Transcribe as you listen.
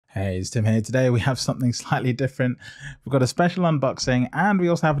Hey, it's Tim here. Today we have something slightly different. We've got a special unboxing and we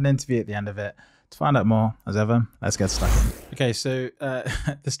also have an interview at the end of it. To find out more, as ever, let's get stuck in. Okay, so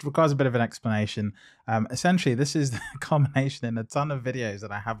this requires a bit of an explanation. Essentially, this is the culmination in a ton of videos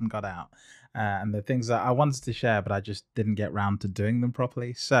that I haven't got out and the things that I wanted to share, but I just didn't get around to doing them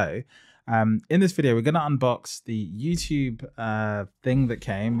properly. So in this video, we're going to unbox the YouTube thing that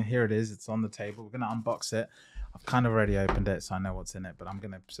came. Here it is. It's on the table. We're going to unbox it. I've kind of already opened it, so I know what's in it, but I'm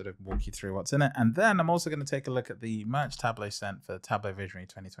going to sort of walk you through what's in it. And then I'm also going to take a look at the merch Tableau sent for Tableau Visionary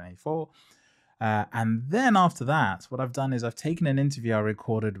 2024. And then after that, what I've done is I've taken an interview I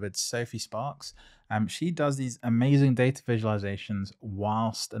recorded with Sophie Sparkes. She does these amazing data visualizations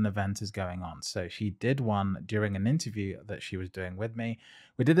whilst an event is going on. So she did one during an interview that she was doing with me.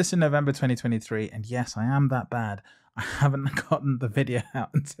 We did this in November 2023. And yes, I am that bad. I haven't gotten the video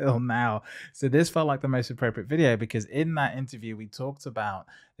out until now. So this felt like the most appropriate video because in that interview, we talked about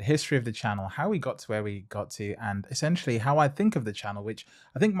the history of the channel, how we got to where we got to, and essentially how I think of the channel, which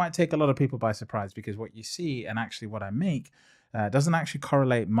I think might take a lot of people by surprise because what you see and actually what I make doesn't actually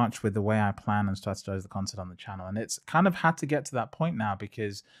correlate much with the way I plan and strategize the content on the channel. And it's kind of had to get to that point now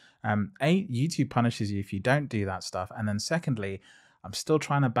because YouTube punishes you if you don't do that stuff. And then secondly, I'm still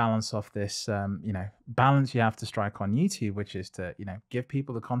trying to balance off this, balance you have to strike on YouTube, which is to, give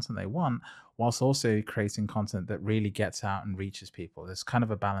people the content they want whilst also creating content that really gets out and reaches people. There's kind of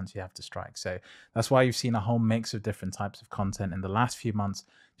a balance you have to strike. So that's why you've seen a whole mix of different types of content in the last few months,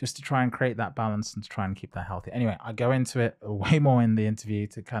 just to try and create that balance and to try and keep that healthy. Anyway, I go into it way more in the interview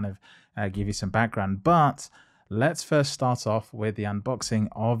to kind of give you some background, but let's first start off with the unboxing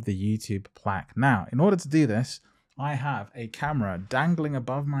of the YouTube plaque. Now, in order to do this, I have a camera dangling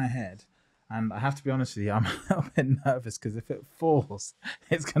above my head, and I have to be honest with you, I'm a little bit nervous because if it falls,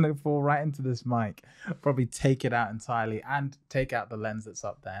 it's going to fall right into this mic, probably take it out entirely and take out the lens that's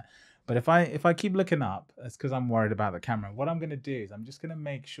up there. But if I keep looking up, it's because I'm worried about the camera. What I'm going to do is I'm just going to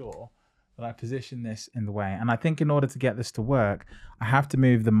make sure that I position this in the way. And I think in order to get this to work, I have to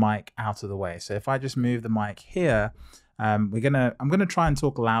move the mic out of the way. So if I just move the mic here, I'm going to try and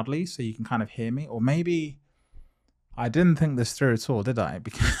talk loudly so you can kind of hear me, or maybe I didn't think this through at all, did I?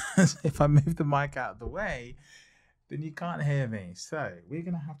 Because if I move the mic out of the way, then you can't hear me. So we're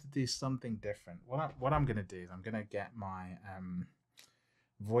going to have to do something different. What I'm going to do is I'm going to get my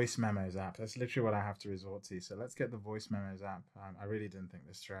voice memos app. That's literally what I have to resort to. So let's get the voice memos app. I really didn't think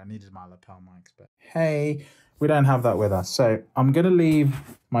this through. I needed my lapel mics, but hey, we don't have that with us. So I'm going to leave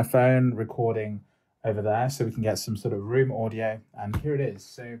my phone recording over there so we can get some sort of room audio. And here it is.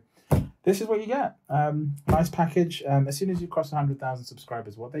 So this is what you get. Nice package. As soon as you cross 100,000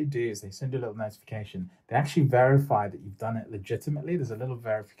 subscribers, what they do is they send you a little notification. They actually verify that you've done it legitimately. There's a little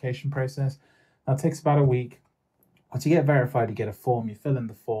verification process. That takes about a week. Once you get verified, you get a form. You fill in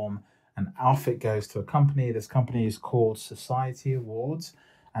the form, and off it goes to a company. This company is called Society Awards,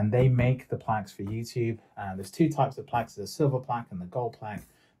 and they make the plaques for YouTube. There's two types of plaques. There's a silver plaque and the gold plaque.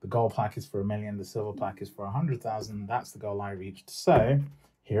 The gold plaque is for 1 million. The silver plaque is for 100,000. That's the goal I reached. So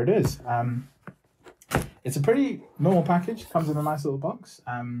here it is. It's a pretty normal package. Comes in a nice little box.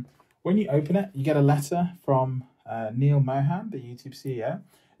 When you open it, you get a letter from Neil Mohan, the YouTube CEO.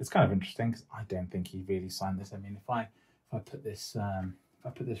 It's kind of interesting because I don't think he really signed this. I mean, if I put this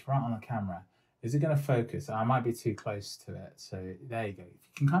right on the camera, is it going to focus? I might be too close to it. So there you go. If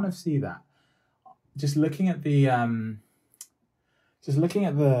you can kind of see that, just looking at the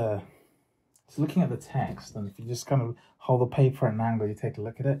text, and if you just kind of hold the paper at an angle, you take a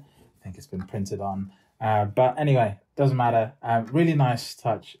look at it, I think it's been printed on. But anyway, doesn't matter. Really nice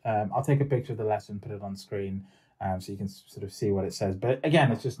touch. I'll take a picture of the letter and put it on screen so you can sort of see what it says. But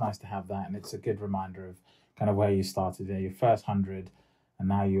again, it's just nice to have that, and it's a good reminder of kind of where you started. Your first 100, and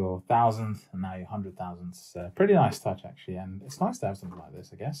now your 1,000th, and now your 100,000th. So pretty nice touch, actually, and it's nice to have something like this,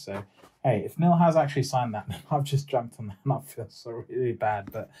 I guess. So hey, if Neil has actually signed that, I've just jumped on that and I feel so really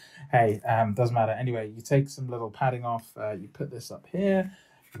bad, but hey, doesn't matter. Anyway, you take some little padding off, you put this up here,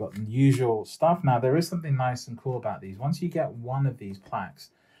 you've got the usual stuff. Now, there is something nice and cool about these. Once you get one of these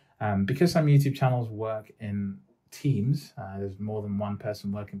plaques, because some YouTube channels work in teams, there's more than one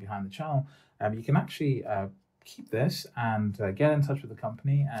person working behind the channel, you can actually keep this and get in touch with the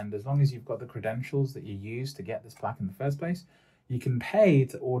company, and as long as you've got the credentials that you use to get this plaque in the first place, you can pay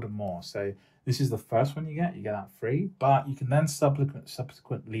to order more. So this is the first one you get that free, but you can then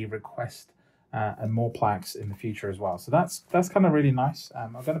subsequently request more plaques in the future as well. So that's kind of really nice.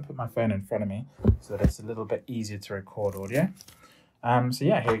 I'm going to put my phone in front of me so that it's a little bit easier to record audio. So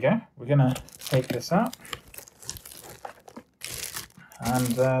yeah, here we go. We're going to take this out,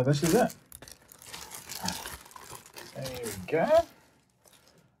 and this is it. There we go.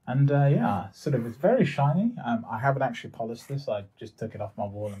 And yeah, sort of, it's very shiny. I haven't actually polished this. I just took it off my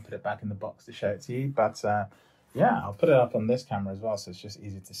wall and put it back in the box to show it to you. But yeah, I'll put it up on this camera as well, so it's just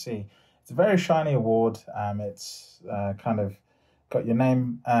easy to see. It's a very shiny award. It's kind of got your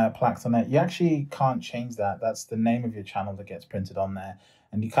name plaqued on it. You actually can't change that. That's the name of your channel that gets printed on there.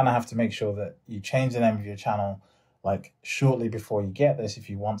 And you kind of have to make sure that you change the name of your channel like shortly before you get this if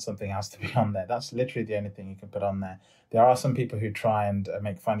you want something else to be on there. That's literally the only thing you can put on there. There are some people who try and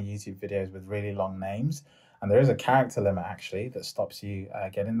make funny YouTube videos with really long names, and there is a character limit actually that stops you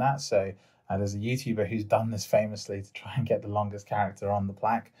getting that. So there's a YouTuber who's done this famously to try and get the longest character on the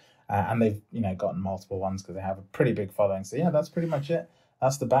plaque, and they've gotten multiple ones because they have a pretty big following. So yeah, that's pretty much it.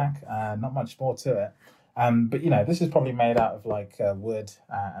 That's the back. Not much more to it. But this is probably made out of like wood,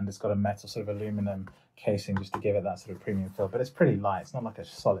 and it's got a metal sort of aluminum casing just to give it that sort of premium feel, but it's pretty light. It's not like a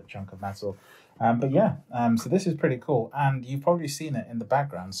solid chunk of metal. But yeah, so this is pretty cool, and you've probably seen it in the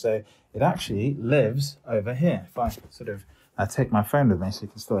background. So it actually lives over here. If I sort of take my phone with me so you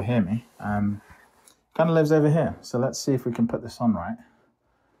can still hear me, kind of lives over here. So let's see if we can put this on right.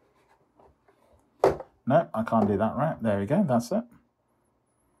 No, I can't do that right. There we go. That's it.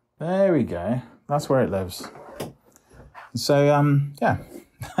 There we go. That's where it lives. So yeah,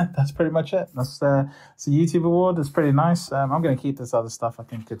 that's pretty much it. It's a YouTube award. It's pretty nice. I'm going to keep this other stuff. I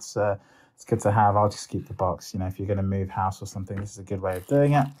think it's good to have. I'll just keep the box. If you're going to move house or something, this is a good way of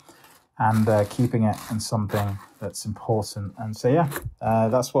doing it, and keeping it in something that's important. And so yeah,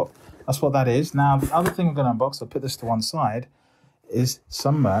 that's what that is. Now the other thing I'm going to unbox, I'll put this to one side, is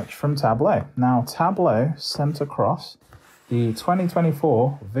some merch from Tableau. Now Tableau sent across the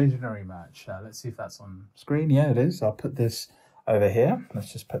 2024 Visionary merch. Let's see if that's on screen. Yeah, it is. I'll put this over here.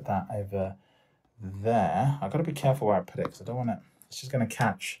 Let's just put that over there. I've got to be careful where I put it because I don't want it. It's just going to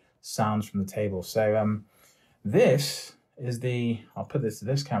catch sounds from the table. So this is the, I'll put this to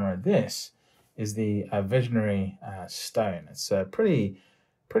this camera. This is the Visionary stone. It's pretty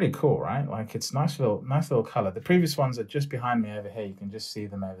cool, right? Like, it's nice little color. The previous ones are just behind me over here. You can just see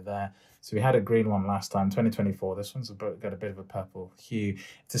them over there. So we had a green one last time, 2024. This one's got a bit of a purple hue.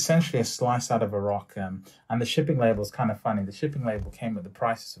 It's essentially a slice out of a rock. And the shipping label is kind of funny. The shipping label came with the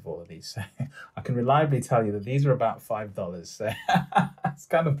prices of all of these. So I can reliably tell you that these are about $5. So it's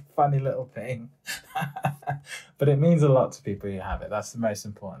kind of a funny little thing. But it means a lot to people who have it. That's the most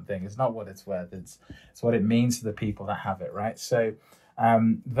important thing. It's not what it's worth. It's what it means to the people that have it, right? So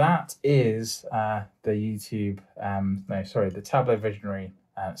that is the YouTube, the Tableau Visionary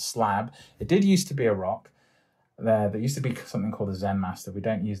slab. It did used to be a rock. There used to be something called a Zen Master. We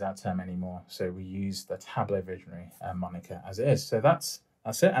don't use that term anymore, so we use the Tableau Visionary moniker as it is. So that's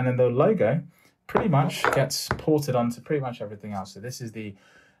it. And then the logo pretty much gets ported onto pretty much everything else. So this is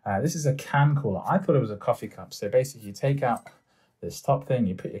a can cooler. I thought it was a coffee cup. So basically, you take out this top thing,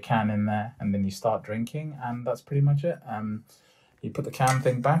 you put your can in there, and then you start drinking, and that's pretty much it. You put the can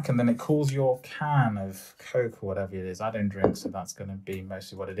thing back, and then it cools your can of Coke or whatever it is. I don't drink, so that's going to be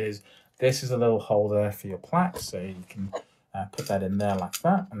mostly what it is. This is a little holder for your plaque, so you can put that in there like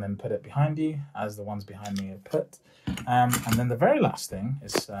that, and then put it behind you, as the ones behind me are put. And then the very last thing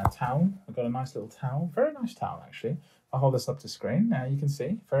is a towel. I've got a nice little towel, very nice towel actually. I'll hold this up to screen. Now you can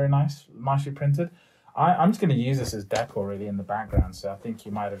see, very nice, nicely printed. I'm just going to use this as decor really in the background. So I think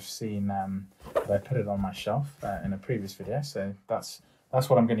you might have seen that I put it on my shelf in a previous video. So that's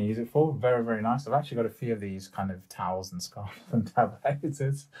what I'm going to use it for. Very, very nice. I've actually got a few of these kind of towels and scarves from Tableau.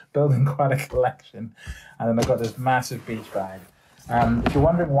 It's building quite a collection. And then I've got this massive beach bag. If you're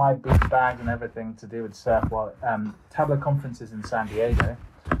wondering why beach bags and everything to do with surf, well, Tableau conferences in San Diego.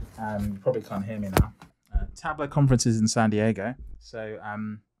 You probably can't hear me now. Tableau conferences in San Diego. So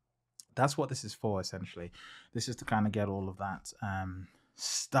that's what this is for, essentially. This is to kind of get all of that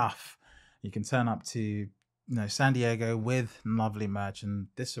stuff. You can turn up to San Diego with lovely merch, and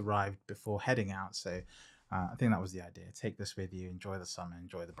this arrived before heading out. So I think that was the idea. Take this with you, enjoy the summer,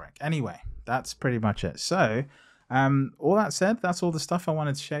 enjoy the break. Anyway, that's pretty much it. So all that said, that's all the stuff I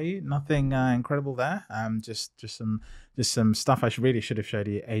wanted to show you. Nothing incredible there. Just some stuff I really should have showed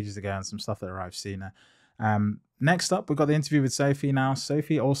you ages ago, and some stuff that arrived sooner. Next up, we've got the interview with Sophie now.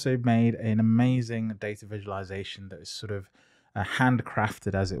 Sophie also made an amazing data visualization that is sort of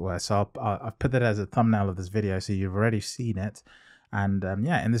handcrafted, as it were. So I've put that as a thumbnail of this video, so you've already seen it. And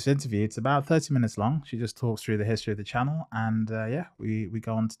yeah, in this interview, it's about 30 minutes long. She just talks through the history of the channel. And yeah, we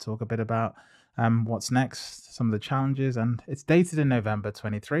go on to talk a bit about what's next, some of the challenges. And it's dated in November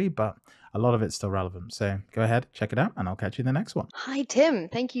 23, but a lot of it's still relevant. So go ahead, check it out, and I'll catch you in the next one. Hi, Tim.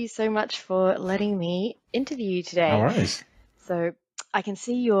 Thank you so much for letting me interview you today. No worries. So I can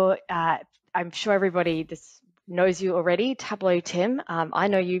see your, I'm sure everybody, this knows you already, Tableau Tim. I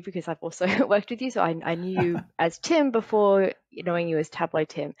know you because I've also worked with you, so I knew you as Tim before knowing you as Tableau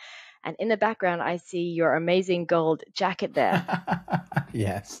Tim. And in the background, I see your amazing gold jacket there.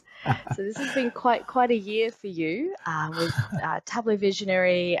 Yes. So this has been quite a year for you with Tableau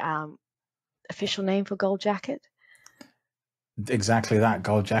Visionary, official name for gold jacket. Exactly that,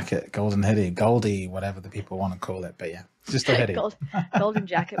 gold jacket, golden hoodie, Goldie, whatever the people want to call it. But yeah, just a hoodie. Golden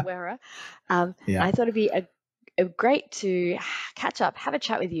jacket wearer. Yeah. I thought it'd be great to catch up, have a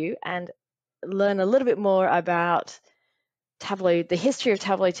chat with you, and learn a little bit more about Tableau, the history of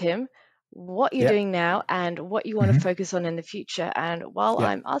Tableau, Tim, what you're doing now, and what you want to focus on in the future. And while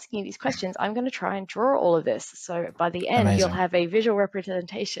I'm asking you these questions, I'm going to try and draw all of this. So by the end, you'll have a visual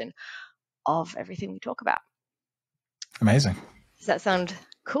representation of everything we talk about. Amazing. Does that sound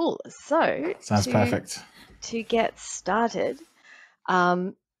cool? So sounds perfect. To get started,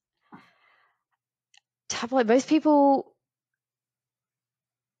 Tableau, most people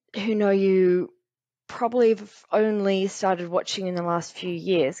who know you probably have only started watching in the last few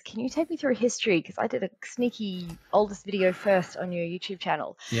years. Can you take me through history? Because I did a sneaky oldest video first on your YouTube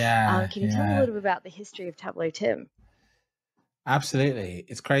channel. Yeah. Can you tell me a little bit about the history of Tableau, Tim? Absolutely.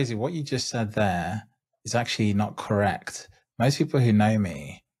 It's crazy. What you just said there is actually not correct. Most people who know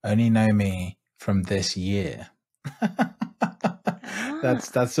me only know me from this year.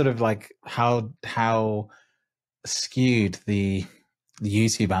 That's sort of like how skewed the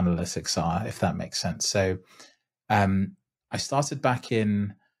YouTube analytics are, if that makes sense. So I started back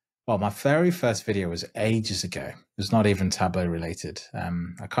in, well, my very first video was ages ago. It was not even Tableau related.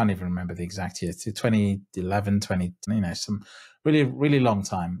 I can't even remember the exact year. 2011, some really, really long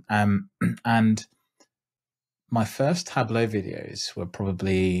time. And my first Tableau videos were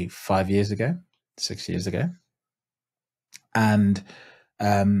probably 5 years ago, 6 years ago. And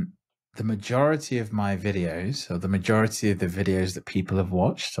the majority of my videos, or the majority of the videos that people have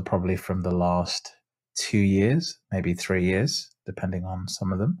watched, are probably from the last 2 years, maybe 3 years, depending on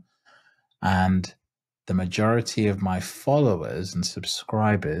some of them. And the majority of my followers and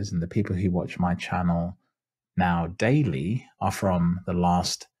subscribers and the people who watch my channel now daily are from the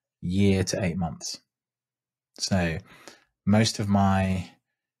last year to 8 months. So most of my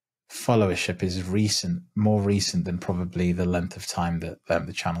followership is recent, more recent than probably the length of time that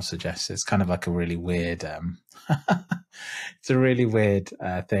the channel suggests. It's kind of like a really weird, it's a really weird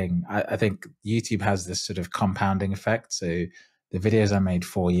thing. I think YouTube has this sort of compounding effect. So the videos I made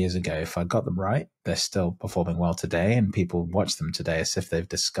 4 years ago, if I got them right, they're still performing well today, and people watch them today as if they've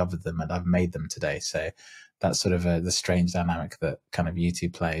discovered them and I've made them today. So that's sort of the strange dynamic that kind of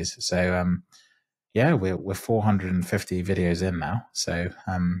YouTube plays. So yeah, we're 450 videos in now. So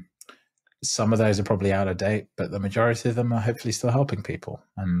some of those are probably out of date, but the majority of them are hopefully still helping people,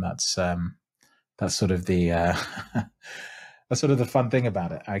 and that's sort of the that's sort of the fun thing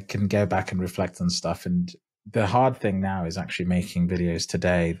about it. I can go back and reflect on stuff, and the hard thing now is actually making videos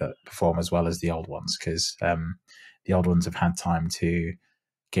today that perform as well as the old ones, because the old ones have had time to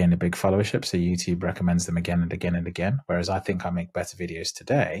gain a big followership, so YouTube recommends them again and again and again. Whereas I think I make better videos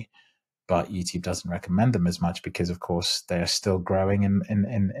today, but YouTube doesn't recommend them as much because, of course, they are still growing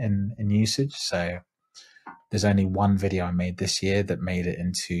in usage. So there's only one video I made this year that made it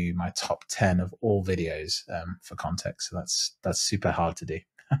into my top 10 of all videos, for context. So that's super hard to do.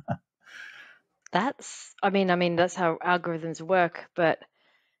 I mean, that's how algorithms work, but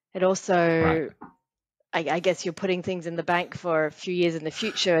it also, I guess you're putting things in the bank for a few years in the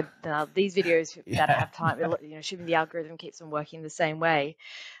future. Now, these videos that have time, assuming the algorithm keeps on working the same way.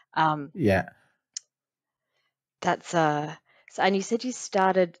 That's so, and you said you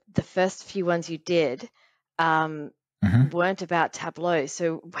started the first few ones you did weren't about Tableau.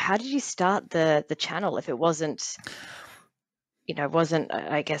 So how did you start the channel if it wasn't,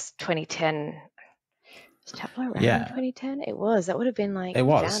 I guess 2010? Was Tableau around in 2010? It was. That would have been like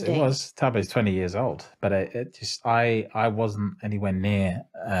Tableau's 20 years old, but I wasn't anywhere near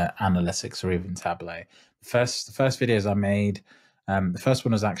analytics or even Tableau. The first videos I made, the first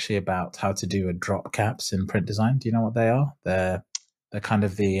one was actually about how to do a drop caps in print design. Do you know what they are? They're kind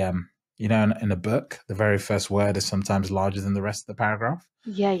of the in a book, the very first word is sometimes larger than the rest of the paragraph.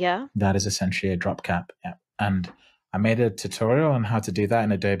 Yeah. That is essentially a drop cap. Yeah. And I made a tutorial on how to do that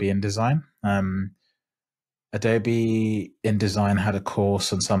in Adobe InDesign. Adobe InDesign had a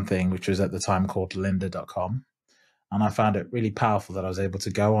course on something which was at the time called lynda.com. And I found it really powerful that I was able to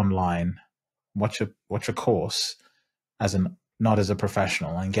go online, watch a course not as a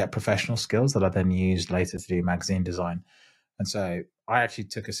professional, and get professional skills that I then used later to do magazine design. And so I actually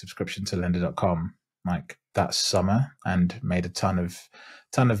took a subscription to lynda.com like that summer and made a ton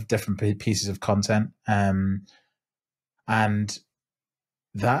of different pieces of content. And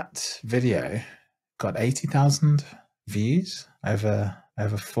that video got 80,000 views over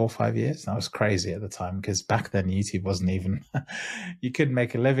 4 or 5 years. That was crazy at the time, because back then YouTube wasn't even you couldn't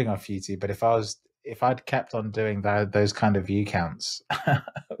make a living off YouTube. But if I'd kept on doing those kind of view counts,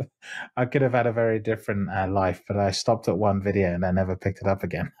 I could have had a very different life. But I stopped at one video and I never picked it up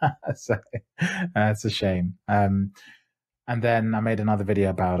again. So it's a shame. And then I made another video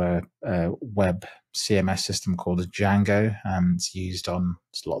about a web CMS system called Django. It's used on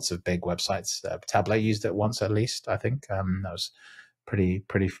lots of big websites. Tableau used it once at least, I think. That was pretty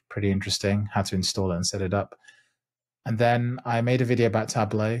interesting, how to install it and set it up. And then I made a video about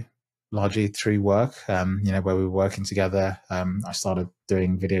Tableau, largely through work, where we were working together. I started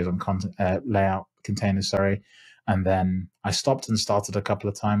doing videos on content layout containers, and then I stopped and started a couple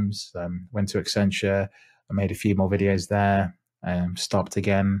of times. Went to Accenture. I made a few more videos there, stopped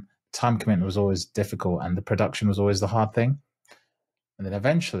again. Time commitment was always difficult, and the production was always the hard thing. And then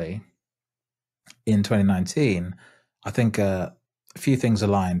eventually, in 2019, I think a few things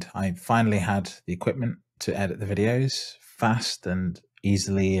aligned. I finally had the equipment to edit the videos fast and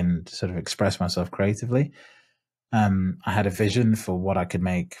easily and sort of express myself creatively. I had a vision for what I could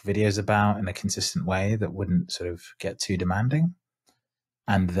make videos about in a consistent way that wouldn't sort of get too demanding.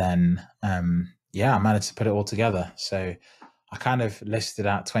 And then, I managed to put it all together. So I kind of listed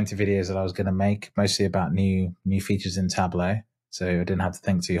out 20 videos that I was going to make, mostly about new features in Tableau. So I didn't have to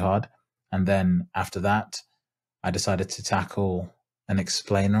think too hard. And then after that, I decided to tackle an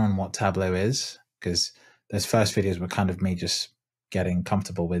explainer on what Tableau is, because those first videos were kind of me just getting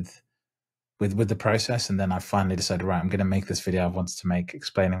comfortable with the process. And then I finally decided, right, I'm going to make this video I've wanted to make,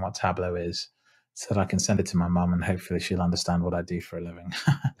 explaining what Tableau is, so that I can send it to my mum and hopefully she'll understand what I do for a living.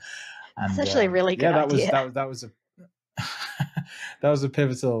 And that's actually a really good idea. That was a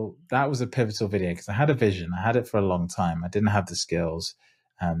pivotal video, because I had a vision. I had it for a long time. I didn't have the skills.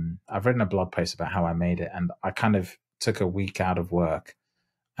 I've written a blog post about how I made it, and I kind of took a week out of work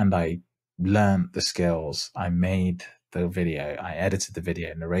and I learned the skills. I made the video, I edited the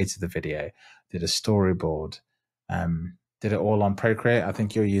video, narrated the video, did a storyboard, did it all on Procreate. I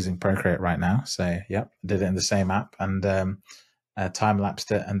think you're using Procreate right now. So yep, did it in the same app, and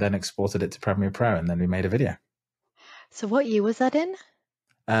time-lapsed it and then exported it to Premiere Pro, and then we made a video. So what year was that in?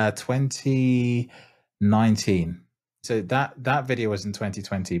 2019. So that video was in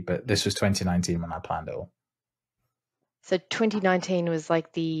 2020, but this was 2019 when I planned it all. So 2019 was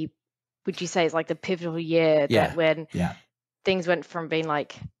like would you say it's like the pivotal year that when things went from being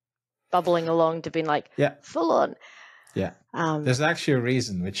like bubbling along to being like full on? Yeah. There's actually a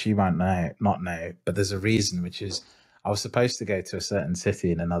reason, which you might not know, but there's a reason, which is I was supposed to go to a certain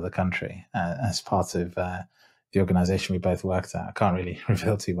city in another country as part of the organization we both worked at. I can't really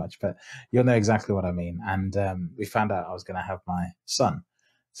reveal too much, but you'll know exactly what I mean. And we found out I was going to have my son.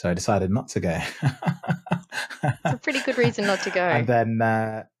 So I decided not to go. It's a pretty good reason not to go. And then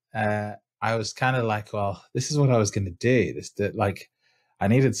I was kind of like, well, this is what I was going to do. I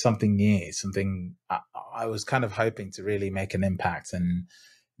needed something new, something I was kind of hoping to really make an impact and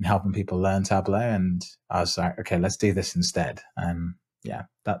helping people learn Tableau. And I was like, okay, let's do this instead.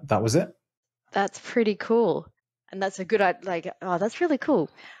 That was it. That's pretty cool. And that's a good, that's really cool.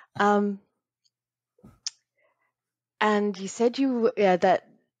 And you said that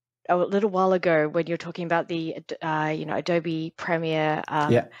a little while ago when you were talking about the, Adobe Premiere,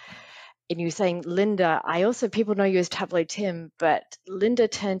 and you were saying Linda, people know you as Tableau Tim, but Linda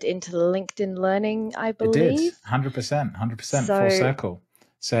turned into LinkedIn Learning, I believe. It did, 100%, full circle.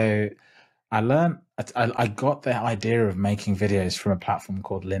 So I got the idea of making videos from a platform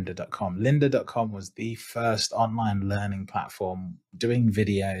called lynda.com. Lynda.com was the first online learning platform doing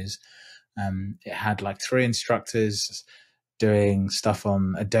videos. It had like 3 instructors doing stuff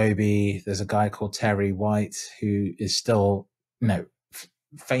on Adobe. There's a guy called Terry White who is still,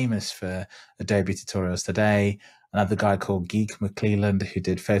 famous for Adobe tutorials today. Another guy called Geek McClelland who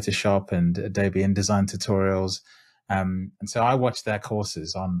did Photoshop and Adobe InDesign tutorials. And so I watched their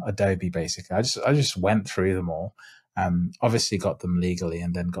courses on Adobe, basically. I just went through them all. Obviously got them legally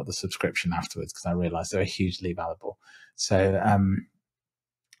and then got the subscription afterwards because I realized they were hugely valuable. So,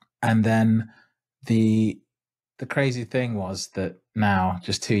 and then the crazy thing was that now,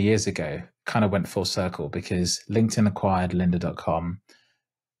 just 2 years ago, kind of went full circle because LinkedIn acquired lynda.com.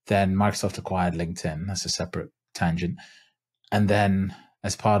 Then Microsoft acquired LinkedIn. That's a separate tangent. And then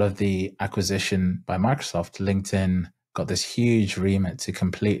as part of the acquisition by Microsoft, LinkedIn got this huge remit to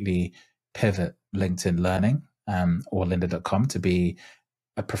completely pivot LinkedIn Learning or lynda.com to be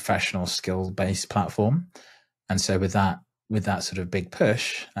a professional skill-based platform. And so with that sort of big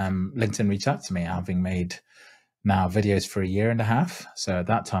push, LinkedIn reached out to me, having made now videos for a year and a half. So at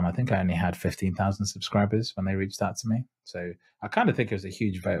that time, I think I only had 15,000 subscribers when they reached out to me. So I kind of think it was a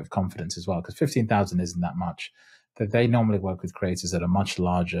huge vote of confidence as well, because 15,000 isn't that much. That they normally work with creators that are much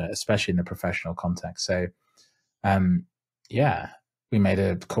larger, especially in the professional context. So yeah, we made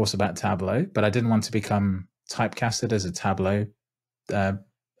a course about Tableau, but I didn't want to become typecasted as a Tableau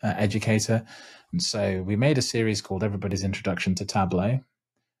educator. And so we made a series called Everybody's Introduction to Tableau.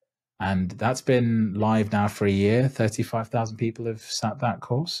 And that's been live now for a year. 35,000 people have sat that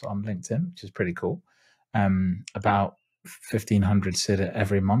course on LinkedIn, which is pretty cool. About 1,500 sit it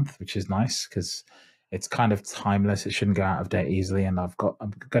every month, which is nice because it's kind of timeless. It shouldn't go out of date easily. And I'm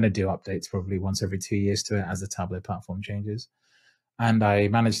going to do updates probably once every 2 years to it as the Tableau platform changes. And I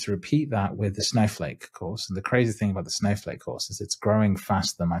managed to repeat that with the Snowflake course. And the crazy thing about the Snowflake course is it's growing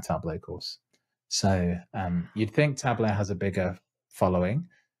faster than my Tableau course. So you'd think Tableau has a bigger following,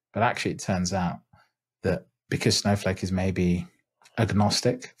 but actually it turns out that because Snowflake is maybe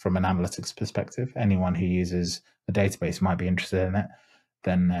agnostic from an analytics perspective, anyone who uses a database might be interested in it,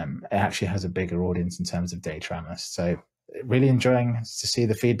 then it actually has a bigger audience in terms of data analysts. So really enjoying to see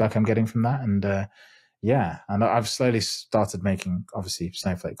the feedback I'm getting from that. And yeah, and I've slowly started making, obviously,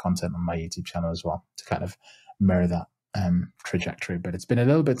 Snowflake content on my YouTube channel as well to kind of mirror that trajectory. But it's been a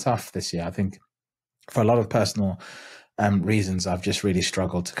little bit tough this year. I think for a lot of personal reasons, I've just really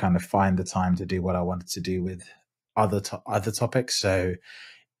struggled to kind of find the time to do what I wanted to do with other topics. So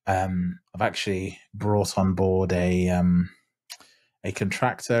I've actually brought on board a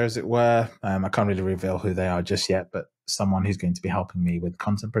contractor, as it were. I can't really reveal who they are just yet, but someone who's going to be helping me with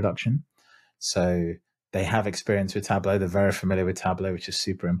content production. So they have experience with Tableau. They're very familiar with Tableau, which is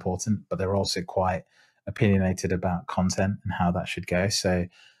super important, but they're also quite opinionated about content and how that should go. So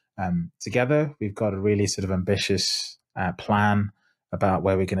together, we've got a really sort of ambitious plan about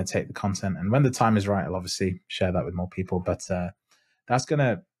where we're going to take the content. And when the time is right, I'll obviously share that with more people. But that's going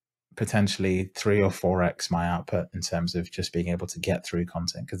to potentially 3 or 4x my output in terms of just being able to get through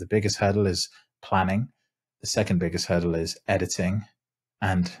content. Because the biggest hurdle is planning. The second biggest hurdle is editing.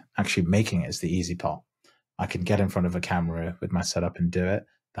 And actually making it is the easy part. I can get in front of a camera with my setup and do it.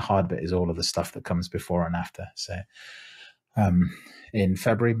 The hard bit is all of the stuff that comes before and after. So in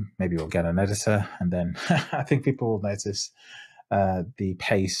February, maybe we'll get an editor, and then I think people will notice the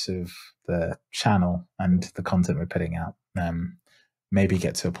pace of the channel and the content we're putting out. Maybe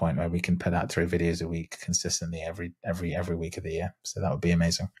get to a point where we can put out 3 videos a week consistently every week of the year. So that would be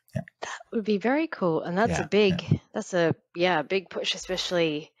amazing. Yeah, that would be very cool, and that's that's a big push,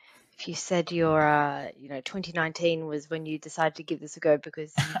 especially if you said your 2019 was when you decided to give this a go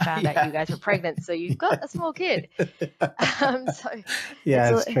because you found out you guys were pregnant, so you've got a small kid.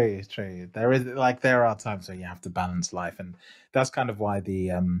 It's true. There are times where you have to balance life, and that's kind of why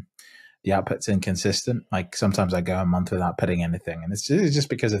the output's inconsistent. Like sometimes I go a month without putting anything, and it's just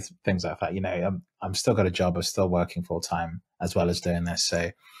because of things like that. I'm still got a job. I'm still working full time as well as doing this.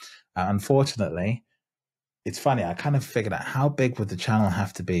 So unfortunately, it's funny. I kind of figured out how big would the channel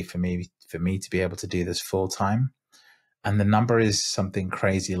have to be for me to be able to do this full time, and the number is something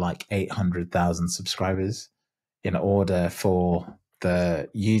crazy like 800,000 subscribers in order for the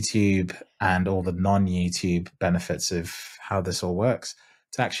YouTube and all the non-YouTube benefits of how this all works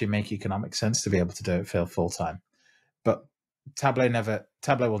to actually make economic sense to be able to do it full time. But Tableau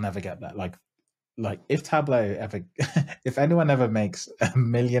will never get that. Like if Tableau ever, if anyone ever makes a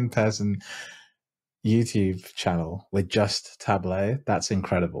 1 million person YouTube channel with just Tableau, that's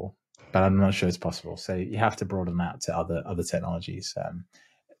incredible. But I'm not sure it's possible. So you have to broaden out to other technologies.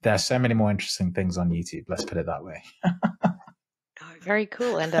 There are so many more interesting things on YouTube. Let's put it that way. Very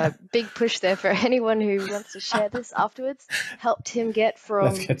cool, and a big push there for anyone who wants to share this afterwards. Helped him get from...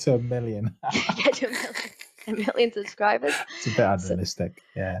 Let's get to 1 million. Get to 1 million subscribers. It's a bit unrealistic,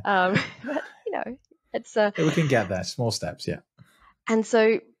 yeah. But, it's... we can get there, small steps, yeah. And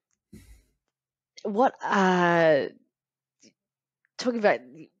so what... talking about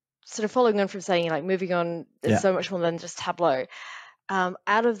sort of following on from saying, like, moving on, there's so much more than just Tableau.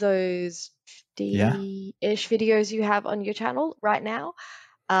 Out of those 50-ish videos you have on your channel right now,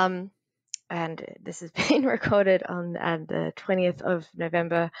 and this has been recorded on the 20th of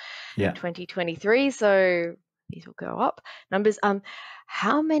November 2023, so these will go up numbers.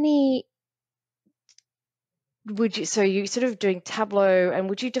 How many would you, so you sort of doing Tableau, and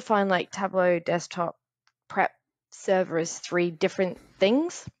would you define like Tableau desktop prep server as 3 different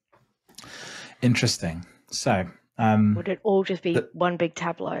things? Interesting. So would it all just be one big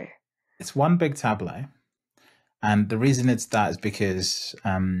Tableau? It's one big Tableau. And the reason it's that is because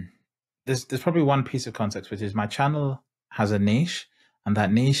there's probably one piece of context, which is my channel has a niche, and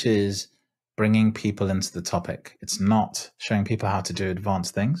that niche is bringing people into the topic. It's not showing people how to do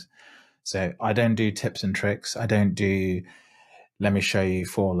advanced things. So I don't do tips and tricks. I don't do, let me show you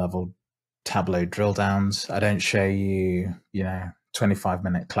 4-level Tableau drill downs. I don't show you,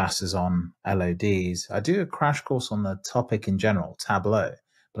 25-minute classes on LODs. I do a crash course on the topic in general, Tableau,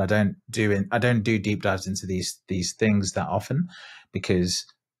 but I don't do deep dives into these things that often, because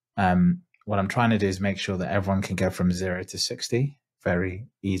what I'm trying to do is make sure that everyone can go from 0 to 60 very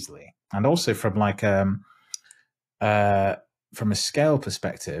easily. And also from from a scale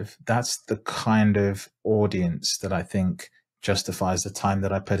perspective, that's the kind of audience that I think justifies the time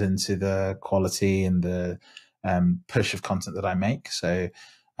that I put into the quality and the push of content that I make. So,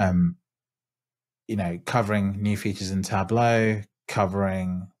 covering new features in Tableau,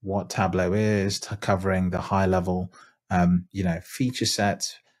 covering what Tableau is, covering the high level, feature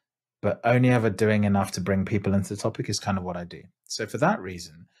set, but only ever doing enough to bring people into the topic is kind of what I do. So for that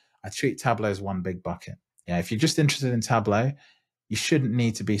reason, I treat Tableau as one big bucket. Yeah, if you're just interested in Tableau, you shouldn't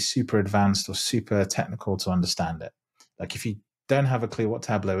need to be super advanced or super technical to understand it. Like if you don't have a clue what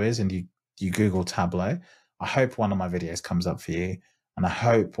Tableau is and you Google Tableau, I hope one of my videos comes up for you. And I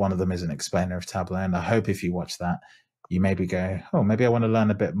hope one of them is an explainer of Tableau. And I hope if you watch that, you maybe go, oh, maybe I want to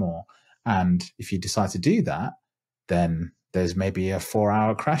learn a bit more. And if you decide to do that, then there's maybe a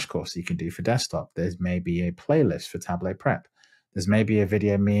 4-hour crash course you can do for desktop. There's maybe a playlist for Tableau Prep. There's maybe a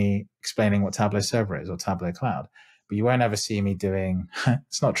video of me explaining what Tableau Server is or Tableau Cloud. But you won't ever see me doing,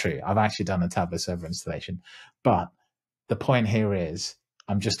 it's not true. I've actually done a Tableau Server installation. But the point here is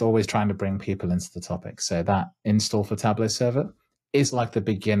I'm just always trying to bring people into the topic. So that install for Tableau Server is like the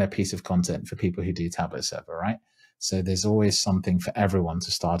beginner piece of content for people who do Tableau Server, right? So there's always something for everyone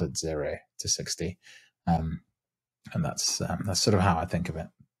to start at 0 to 60. And that's sort of how I think of it.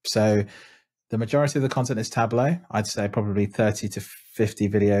 So the majority of the content is Tableau. I'd say probably 30 to 50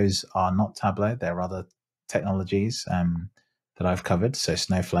 videos are not Tableau. There are other technologies that I've covered. So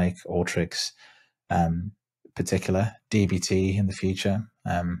Snowflake, Alteryx, particular, DBT in the future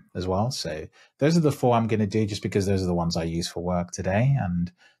as well. So those are the 4 I'm going to do just because those are the ones I use for work today. And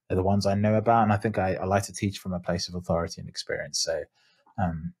they're the ones I know about. And I think I like to teach from a place of authority and experience. So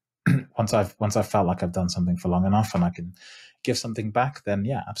once I've felt like I've done something for long enough and I can give something back, then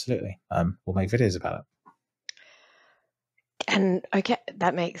yeah, absolutely. We'll make videos about it. And okay,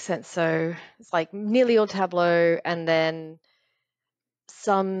 that makes sense. So it's like nearly all Tableau and then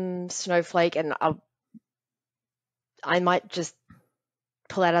some Snowflake, and I might just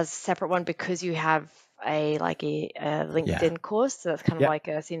pull out as a separate one because you have a LinkedIn course. So that's kind of like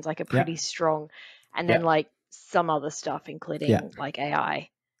seems like a pretty strong, and then like some other stuff, including like AI.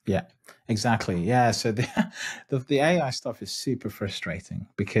 Yeah, exactly. Yeah. So the AI stuff is super frustrating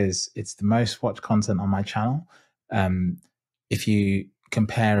because it's the most watched content on my channel. If you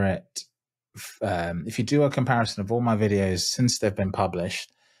compare it, if you do a comparison of all my videos since they've been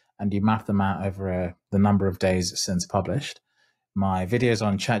published and you map them out over the number of days since published, my videos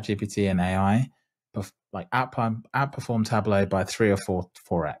on ChatGPT and AI outperform Tableau by 3 or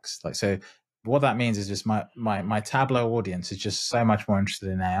 4x. Like, so what that means is just my Tableau audience is just so much more interested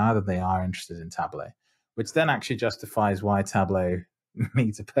in AI than they are interested in Tableau, which then actually justifies why Tableau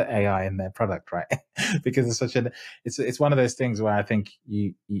need to put AI in their product, right? Because it's one of those things where I think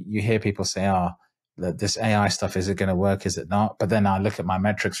you hear people say, oh, that this AI stuff, is it going to work? Is it not? But then I look at my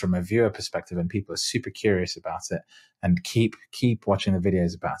metrics from a viewer perspective and people are super curious about it and keep watching the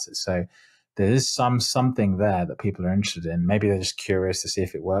videos about it. So there is something there that people are interested in. Maybe they're just curious to see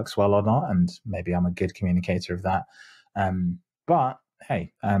if it works well or not. And maybe I'm a good communicator of that. But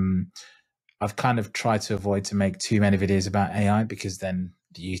hey, I've kind of tried to avoid to make too many videos about AI because then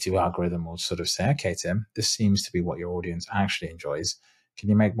the YouTube algorithm will sort of say, okay, Tim, this seems to be what your audience actually enjoys. Can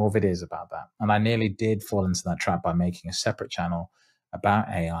you make more videos about that? And I nearly did fall into that trap by making a separate channel about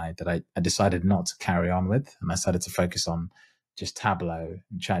AI that I decided not to carry on with. And I started to focus on just Tableau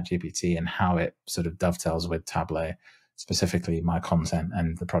and ChatGPT and how it sort of dovetails with Tableau, specifically my content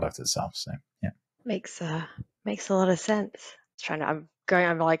and the product itself. So yeah. Makes a lot of sense. I'm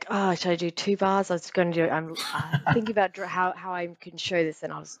like, oh, should I do 2 bars? I'm thinking about how I can show this,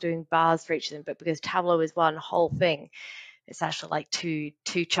 and I was doing bars for each of them, but because Tableau is one whole thing, it's actually like two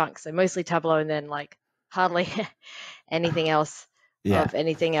chunks. So mostly Tableau and then like hardly anything else of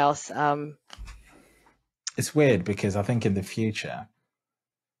anything else. It's weird because I think in the future,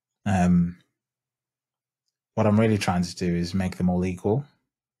 what I'm really trying to do is make them all equal,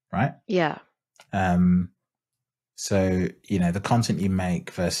 right? Yeah. So, the content you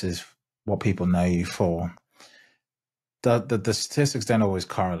make versus what people know you for the statistics don't always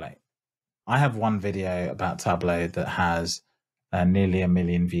correlate. I have one video about Tableau that has nearly 1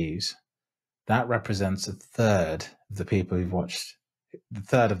 million views. That represents a third of the people who've watched, the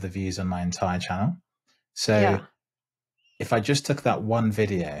third of the views on my entire channel. So if I just took that one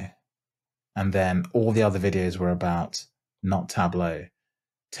video and then all the other videos were about not Tableau,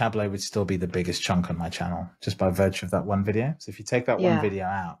 Tableau would still be the biggest chunk on my channel just by virtue of that one video. So if you take that one video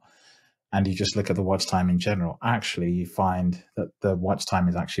out and you just look at the watch time in general, actually you find that the watch time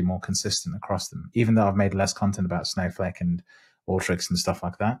is actually more consistent across them, even though I've made less content about Snowflake and Alteryx and stuff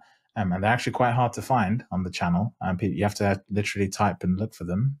like that. And they're actually quite hard to find on the channel. You have to literally type and look for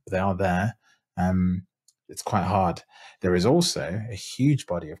them. They are there. It's quite hard. There is also a huge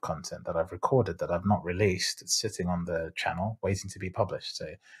body of content that I've recorded that I've not released. It's sitting on the channel waiting to be published. So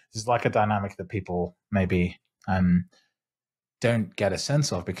this is like a dynamic that people maybe don't get a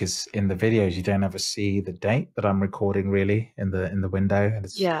sense of, because in the videos you don't ever see the date that I'm recording really in the window. And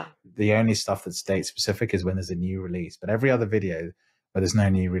it's the only stuff that's date specific is when there's a new release. But every other video where there's no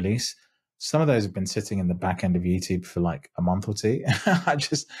new release, some of those have been sitting in the back end of YouTube for like a month or two. I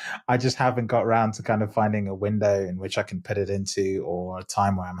just haven't got around to kind of finding a window in which I can put it into, or a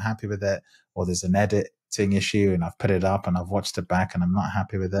time where I'm happy with it, or there's an editing issue and I've put it up and I've watched it back and I'm not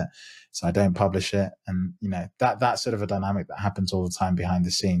happy with it, so I don't publish it. And you know, that's sort of a dynamic that happens all the time behind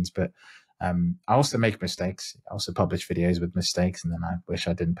the scenes. But I also make mistakes. I also publish videos with mistakes, and then I wish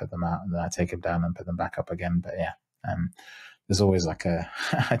I didn't put them out, and then I take them down and put them back up again. But yeah, there's always like a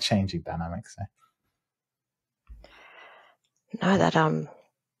changing dynamic. So. No, that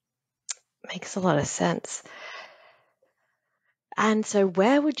makes a lot of sense. And so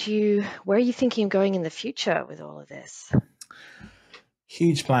where are you thinking of going in the future with all of this?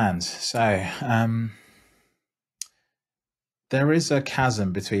 Huge plans. So there is a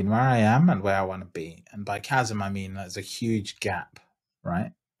chasm between where I am and where I want to be. And by chasm, I mean there's a huge gap,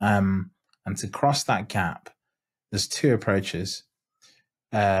 right? And to cross that gap, there's two approaches.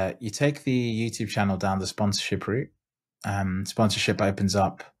 You take the YouTube channel down the sponsorship route. Sponsorship opens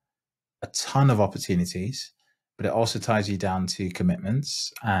up a ton of opportunities, but it also ties you down to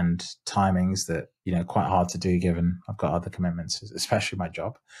commitments and timings that, you know, quite hard to do given I've got other commitments, especially my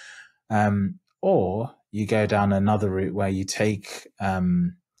job. Or you go down another route where you take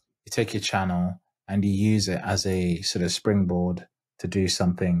your channel and you use it as a sort of springboard to do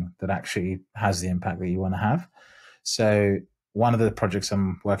something that actually has the impact that you want to have. So one of the projects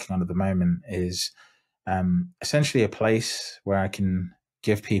I'm working on at the moment is essentially a place where I can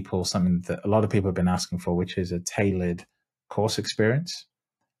give people something that a lot of people have been asking for, which is a tailored course experience.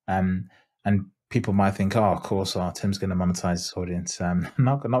 And people might think, oh, of course, Tim's going to monetize this audience.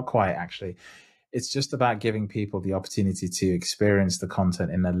 Not quite, actually. It's just about giving people the opportunity to experience the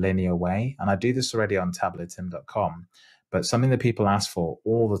content in a linear way. And I do this already on tableautim.com. But something that people ask for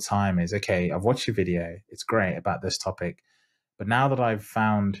all the time is, okay, I've watched your video. It's great about this topic. But now that I've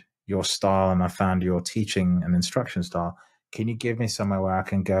found your style and I've found your teaching and instruction style, can you give me somewhere where I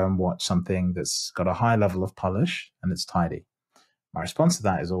can go and watch something that's got a high level of polish and it's tidy? My response to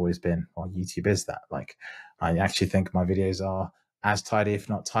that has always been, well, YouTube is that. Like, I actually think my videos are as tidy, if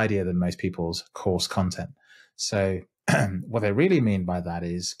not tidier, than most people's course content. So what they really mean by that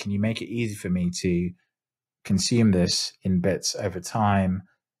is, can you make it easy for me to consume this in bits over time,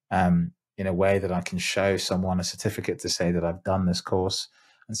 in a way that I can show someone a certificate to say that I've done this course?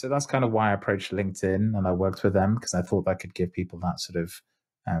 And so that's kind of why I approached LinkedIn and I worked with them, because I thought that could give people that sort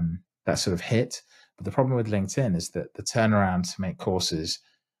of hit. But the problem with LinkedIn is that the turnaround to make courses,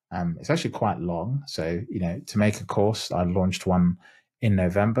 it's actually quite long. So, you know, to make a course, I launched one in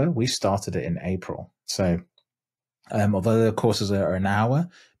November. We started it in April. So although the courses are an hour,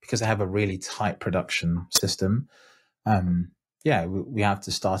 because they have a really tight production system, we have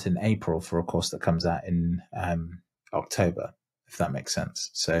to start in April for a course that comes out in October, if that makes sense.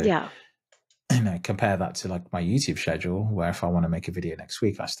 So, you know, compare that to like my YouTube schedule, where if I want to make a video next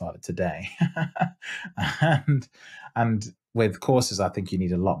week, I start it today. and with courses, I think you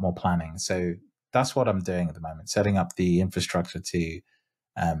need a lot more planning. So that's what I'm doing at the moment, setting up the infrastructure to,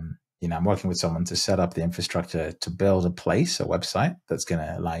 I'm working with someone to set up the infrastructure to build a website that's going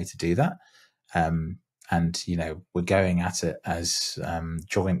to allow you to do that. And, you know, we're going at it as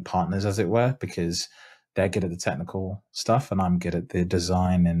joint partners, as it were, because they're good at the technical stuff and I'm good at the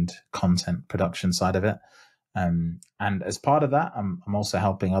design and content production side of it. And as part of that, I'm also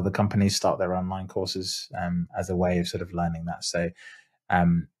helping other companies start their online courses as a way of sort of learning that. So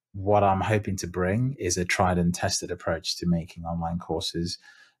what I'm hoping to bring is a tried and tested approach to making online courses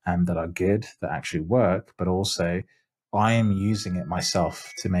that are good, that actually work, but also I am using it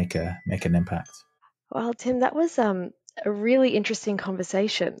myself to make an impact. Well, Tim, that was a really interesting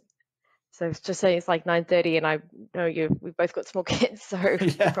conversation. So it's just saying it's like 9:30, and I know we've both got small kids, so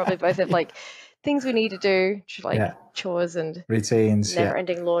we probably both have like things we need to do, like chores and routines,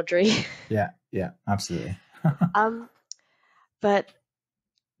 never-ending laundry. Yeah, absolutely. But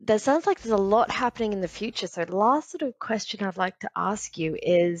that sounds like there's a lot happening in the future. So the last sort of question I'd like to ask you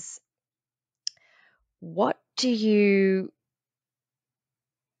is, what do you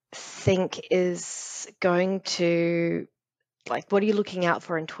think is going to, like, what are you looking out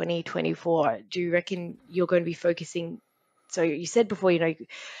for in 2024? Do you reckon you're going to be focusing? So you said before,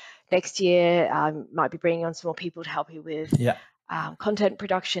 next year might be bringing on some more people to help you with content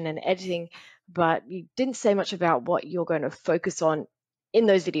production and editing, but you didn't say much about what you're going to focus on in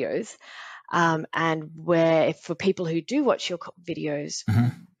those videos, and where, for people who do watch your videos,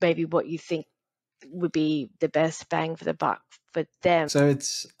 maybe what you think would be the best bang for the buck for them. So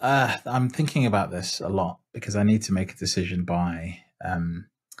it's I'm thinking about this a lot because I need to make a decision by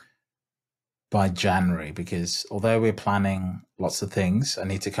January, because although we're planning lots of things, I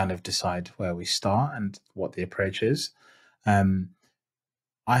need to kind of decide where we start and what the approach is. I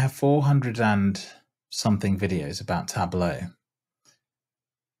have 400 and something videos about Tableau.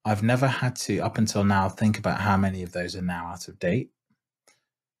 I've never had to, up until now, think about how many of those are now out of date.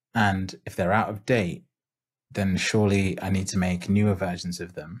 And if they're out of date, then surely I need to make newer versions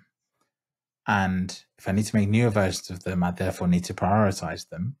of them. And if I need to make newer versions of them, I therefore need to prioritize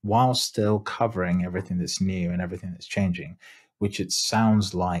them while still covering everything that's new and everything that's changing, which it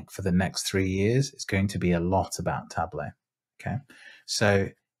sounds like for the next 3 years, it's going to be a lot about Tableau. Okay. So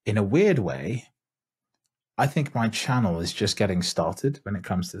in a weird way, I think my channel is just getting started when it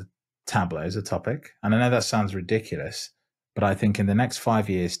comes to Tableau as a topic. And I know that sounds ridiculous, but I think in the next 5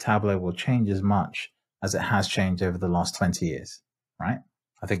 years, Tableau will change as much as it has changed over the last 20 years, right?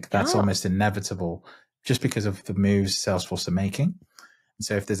 I think that's almost inevitable just because of the moves Salesforce are making. And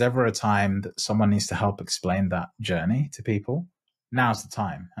so if there's ever a time that someone needs to help explain that journey to people, now's the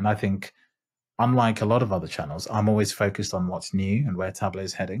time. And I think, unlike a lot of other channels, I'm always focused on what's new and where Tableau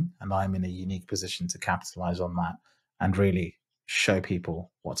is heading. And I'm in a unique position to capitalize on that and really show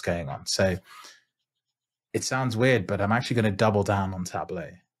people what's going on. So it sounds weird, but I'm actually going to double down on Tableau.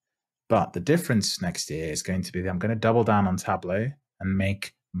 But the difference next year is going to be that I'm going to double down on Tableau and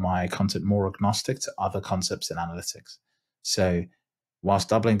make my content more agnostic to other concepts in analytics. So whilst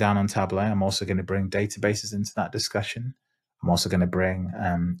doubling down on Tableau, I'm also going to bring databases into that discussion. I'm also going to bring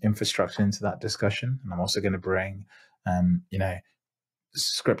infrastructure into that discussion. And I'm also going to bring,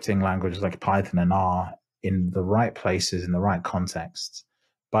 scripting languages like Python and R in the right places, in the right contexts.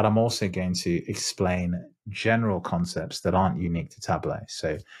 But I'm also going to explain general concepts that aren't unique to Tableau.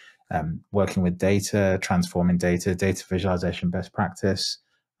 So working with data, transforming data visualization best practice.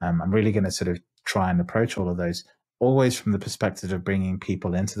 I'm really going to sort of try and approach all of those always from the perspective of bringing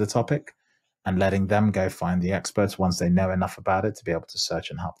people into the topic and letting them go find the experts once they know enough about it to be able to search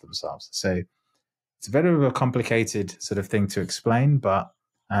and help themselves. So it's a very complicated sort of thing to explain, but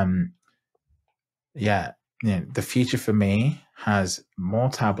the future for me has more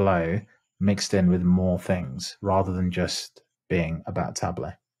Tableau mixed in with more things rather than just being about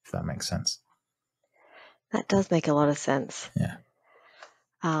Tableau, if that makes sense. That does make a lot of sense. Yeah.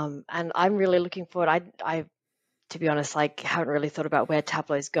 And I'm really looking forward. I to be honest, haven't really thought about where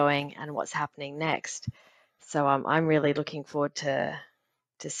Tableau is going and what's happening next. So I'm really looking forward to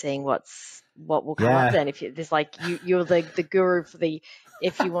seeing what will come up then. If there's you're the guru for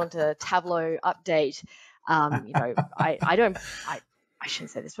if you want a Tableau update, I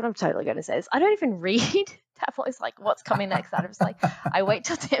shouldn't say this, but I'm totally going to say this. I don't even read Tableau. It's like, what's coming next? I'm just I wait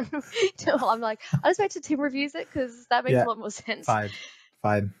till Tim. I just wait till Tim reviews it because that makes a lot more sense.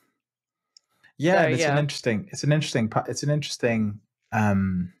 Fine. Yeah, so, it's an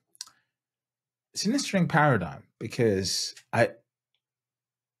interesting paradigm because I've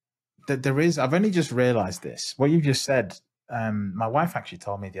only just realized this. What you just said, my wife actually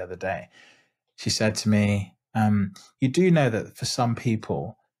told me the other day. She said to me, you do know that for some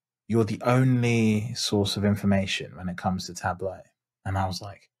people, you're the only source of information when it comes to Tableau. And I was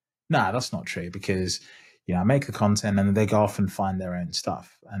like, nah, that's not true because, I make the content and they go off and find their own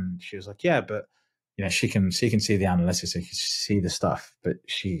stuff. And she was like, yeah, but, she can see the analytics, she can see the stuff. But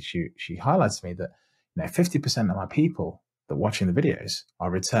she highlights to me that, 50% of my people that are watching the videos are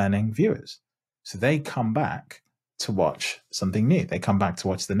returning viewers. So they come back to watch something new. They come back to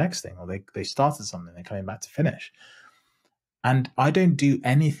watch the next thing, or they started something, they're coming back to finish. And I don't do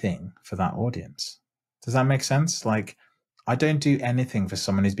anything for that audience. Does that make sense? I don't do anything for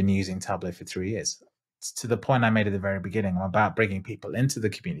someone who's been using Tableau for 3 years. It's to the point I made at the very beginning. I'm about bringing people into the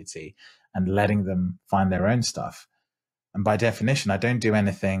community and letting them find their own stuff. And by definition, I don't do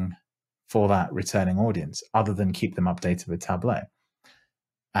anything for that returning audience other than keep them updated with Tableau.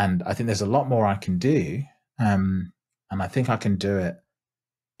 And I think there's a lot more I can do. And I think I can do it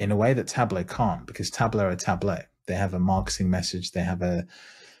in a way that Tableau can't, because Tableau are Tableau. They have a marketing message. They have a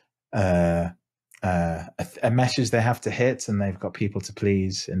message they have to hit, and they've got people to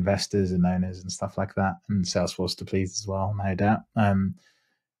please, investors and owners and stuff like that, and Salesforce to please as well, no doubt.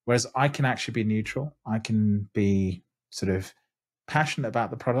 Whereas I can actually be neutral. I can be sort of passionate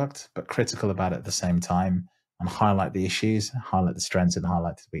about the product, but critical about it at the same time, and highlight the issues, highlight the strengths, and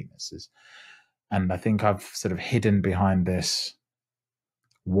highlight the weaknesses. And I think I've sort of hidden behind this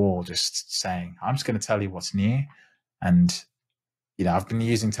wall, just saying, I'm just going to tell you what's new. And, you know, I've been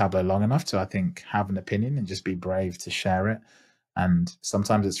using Tableau long enough to, I think, have an opinion and just be brave to share it. And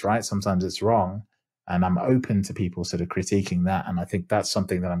sometimes it's right, sometimes it's wrong. And I'm open to people sort of critiquing that. And I think that's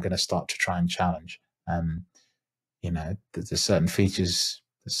something that I'm going to start to try and challenge. You know, there's certain features,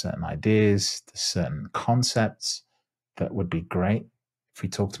 there's certain ideas, there's certain concepts that would be great if we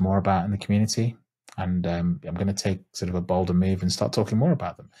talked more about in the community. And I'm going to take sort of a bolder move and start talking more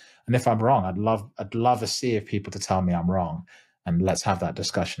about them. And if I'm wrong, I'd love a sea of people to tell me I'm wrong, and let's have that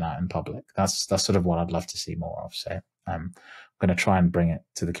discussion out in public. That's sort of what I'd love to see more of. So I'm going to try and bring it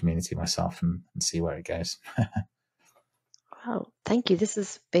to the community myself and see where it goes. Wow, thank you. This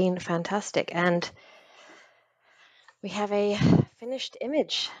has been fantastic. And we have a finished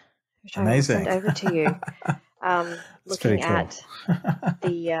image, which Amazing. I will send over to you. Looking cool. at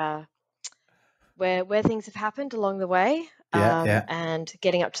the where things have happened along the way, and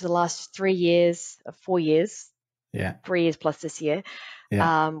getting up to the last 3 years, 4 years, 3 years plus this year,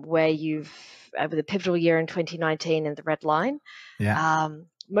 where you've over the pivotal year in 2019 and the red line,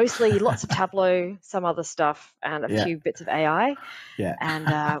 mostly lots of Tableau, some other stuff, and a few bits of AI.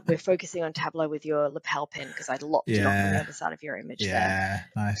 And we're focusing on Tableau with your lapel pin, because I locked it off on the other side of your image there.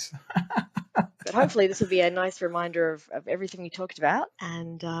 Nice. But hopefully this will be a nice reminder of everything we talked about.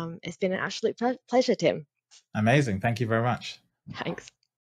 And it's been an absolute pleasure, Tim. Amazing. Thank you very much. Thanks.